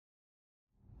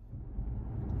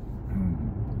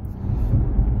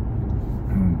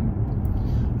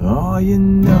you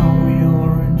know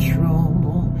you're in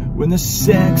trouble when the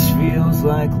sex feels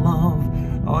like love.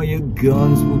 All your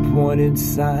guns were pointed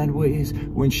sideways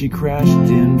when she crashed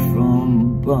in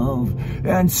from above.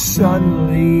 And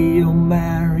suddenly you'll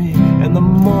marry and the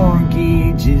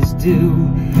mortgage is due,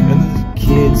 and the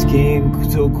kids came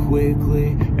so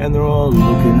quickly and they're all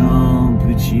looking up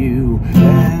at you.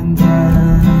 And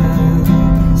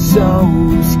I'm so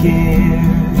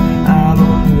scared, I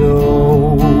don't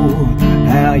know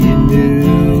how you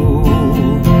knew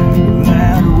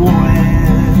that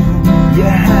when you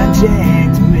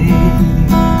hijacked me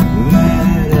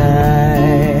that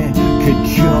I could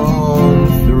come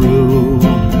through.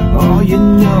 Oh, you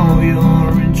know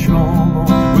you're in trouble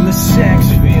when the sex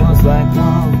feels like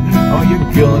love. All your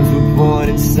guns were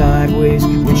pointed sideways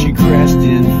when she crashed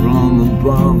in from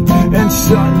above. And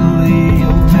suddenly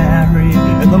you're married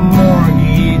and the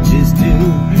mortgage is due,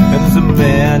 and there's a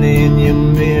man in your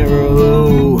mirror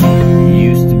who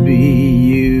used to be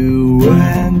you.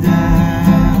 And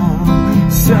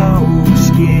I'm so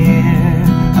scared,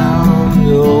 I don't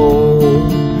know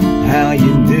how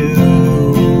you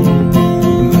knew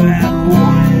that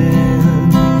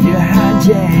when you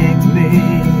hijacked me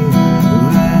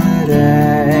that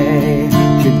I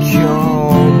could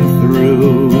come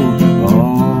through.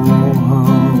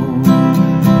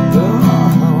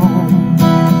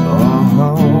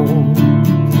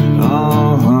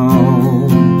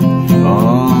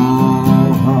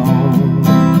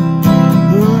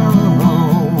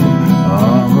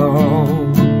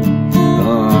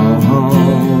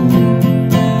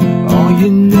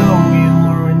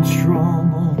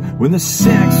 When the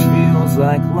sex feels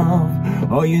like love,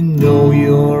 oh, you know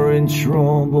you're in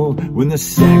trouble. When the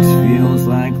sex feels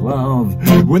like love,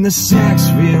 when the sex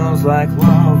feels like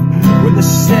love, when the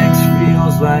sex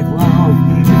feels like love.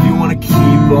 If you wanna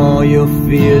keep all your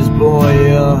fears, boy,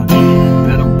 you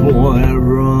better, boy,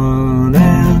 run.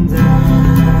 And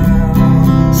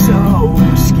I'm so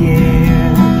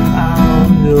scared, I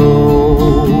don't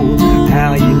know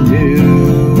how you knew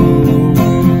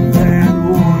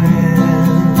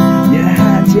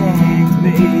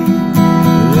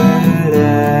that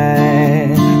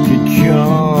I could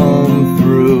come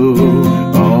through.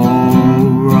 Oh,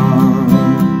 run,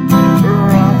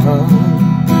 run,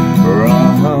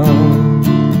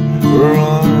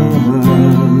 run,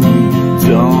 run.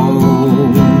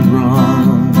 Don't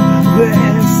run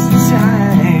this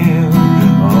time.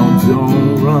 Oh,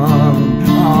 don't run.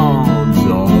 Oh,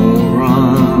 don't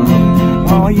run.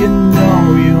 Oh, you know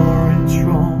you're in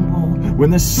trouble when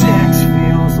the sex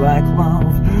feels like love.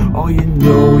 Oh, you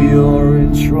know you're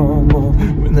in trouble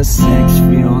when the sex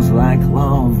feels like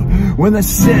love. When the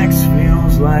sex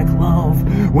feels like love.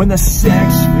 When the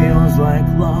sex feels like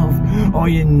love. Oh,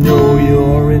 you know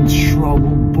you're in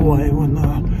trouble, boy, when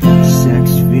the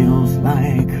sex feels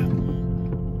like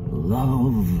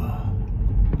love.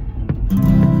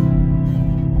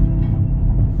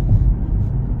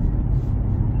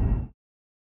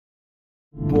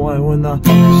 Boy, when the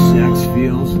sex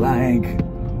feels like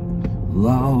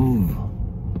love.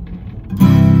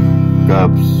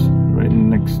 Cops right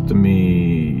next to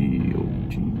me. Oh,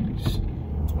 jeez.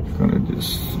 I'm gonna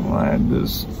just slide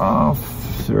this off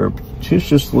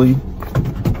surreptitiously.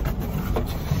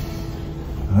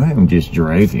 I am just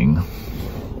driving.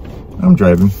 I'm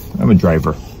driving. I'm a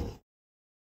driver.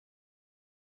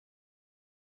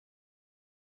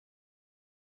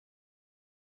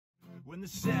 When the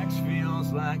sex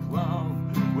feels like love,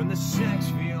 when the sex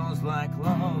feels like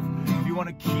love. If you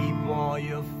wanna keep all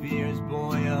your fears,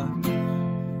 boy, you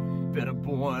better,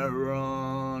 boy,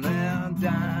 run. And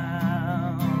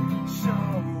I'm so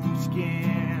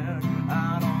scared,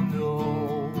 I don't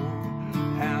know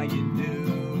how you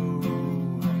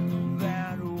knew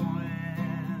that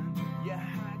when you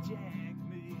hijacked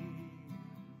me.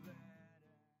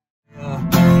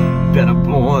 Better,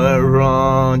 boy,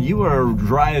 run. You are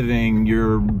driving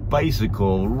your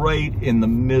bicycle right in the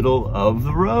middle of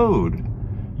the road.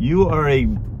 You are a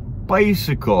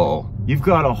bicycle. You've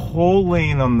got a whole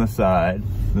lane on the side.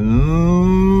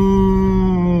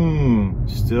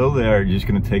 Still there. You're just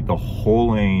gonna take the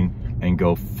whole lane and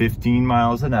go 15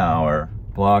 miles an hour,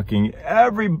 blocking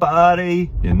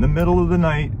everybody in the middle of the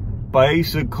night.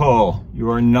 Bicycle. You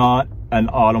are not an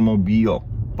automobile.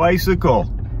 Bicycle.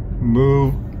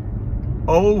 Move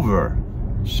over.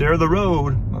 Share the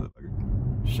road.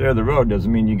 Share the road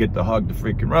doesn't mean you get to hug the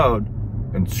freaking road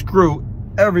and screw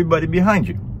everybody behind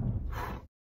you.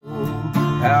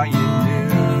 How you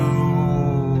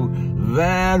do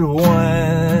that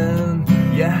when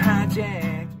you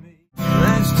hijacked me.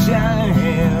 Let's try.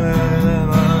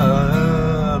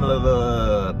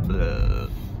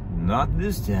 not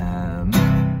this time.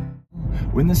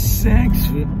 When the sex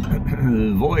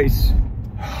voice,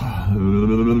 how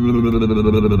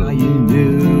you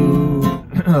do?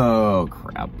 Oh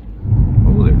crap!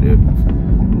 Oh there, dude.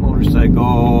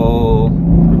 Motorcycle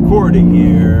recording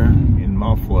here in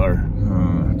muffler.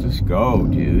 Just go,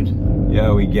 dude.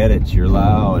 Yeah, we get it. You're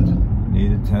loud.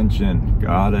 Need attention.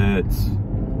 Got it.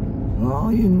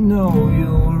 Well, you know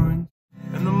you're in,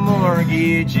 and the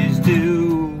mortgage is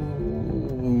due.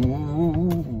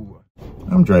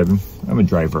 I'm driving. I'm a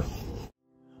driver.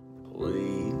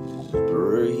 Please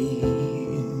breathe.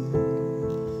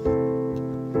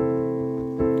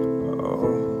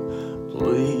 Oh,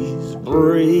 please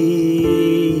breathe.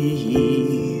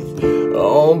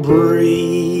 Oh,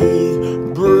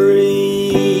 breathe,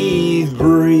 breathe,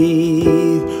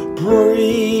 breathe,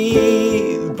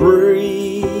 breathe,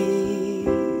 breathe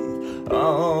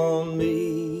on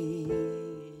me.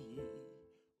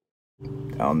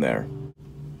 Down there.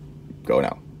 Go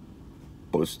now.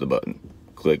 Push the button.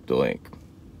 Click the link.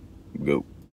 Go.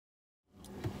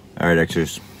 Alright,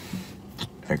 Xers.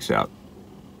 X out.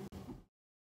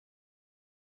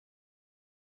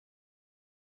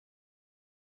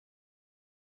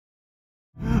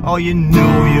 Oh, you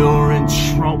know you're in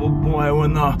trouble, boy,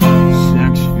 when the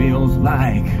sex feels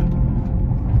like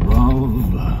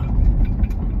love.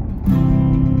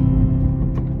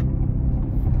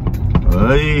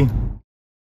 Hey.